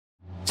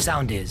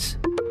Soundis.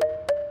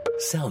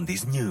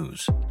 Soundis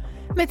News.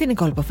 Με την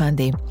Νικόλ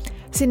Ποφάντη.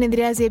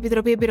 Συνεδριάζει η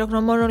Επιτροπή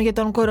Εμπειρογνωμόνων για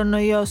τον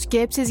κορονοϊό.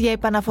 Σκέψεις για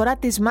επαναφορά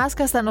της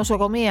μάσκας στα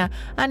νοσοκομεία.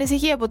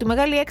 Ανησυχεί από τη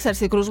μεγάλη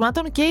έξαρση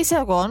κρούσματων και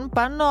εισαγών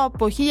πάνω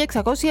από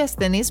 1.600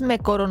 ασθενείς με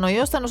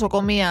κορονοϊό στα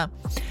νοσοκομεία.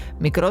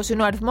 Μικρός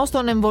είναι ο αριθμός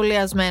των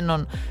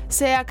εμβολιασμένων.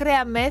 Σε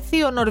ακραία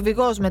μέθη, ο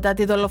Νορβηγός μετά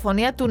τη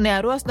δολοφονία του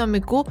νεαρού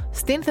αστυνομικού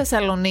στην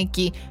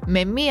Θεσσαλονίκη.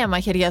 Με μία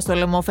μαχαιριά στο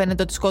λαιμό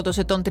φαίνεται ότι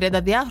σκότωσε τον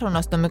 32χρονο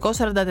αστυνομικό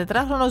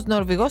 44χρονος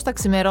Νορβηγός τα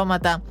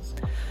ξημερώματα.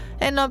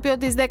 Ενώπιον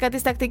της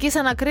 10ης τακτικής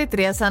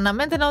ανακρίτριας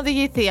αναμένεται να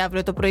οδηγηθεί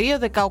αύριο το πρωί ο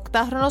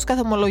 18χρονος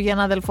καθομολογεί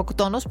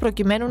αναδελφοκτόνος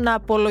προκειμένου να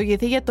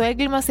απολογηθεί για το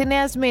έγκλημα στη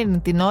Νέα Σμύρνη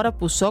την ώρα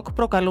που σοκ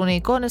προκαλούν οι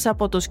εικόνες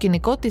από το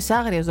σκηνικό της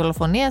άγριας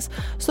δολοφονίας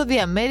στο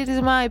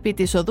διαμέρισμα επί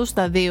της οδού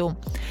Σταδίου.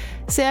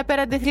 Σε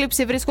απέραντη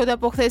θλίψη βρίσκονται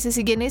από χθες οι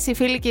συγγενείς, οι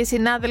φίλοι και οι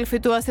συνάδελφοι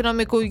του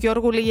αστυνομικού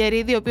Γιώργου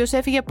Λιγερίδη, ο οποίος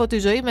έφυγε από τη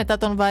ζωή μετά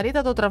τον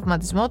βαρύτατο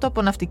τραυματισμό του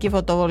από ναυτική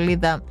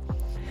φωτοβολίδα.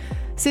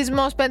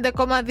 Σεισμός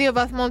 5,2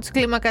 βαθμών της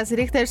κλίμακας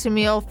Ρίχτερ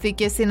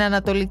σημειώθηκε στην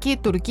Ανατολική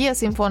Τουρκία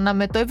σύμφωνα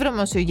με το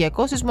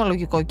Ευρωμεσογειακό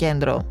Σεισμολογικό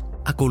Κέντρο.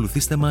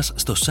 Ακολουθήστε μας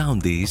στο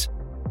Soundis,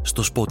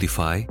 στο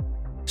Spotify,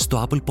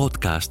 στο Apple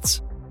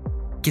Podcasts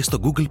και στο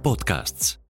Google Podcasts.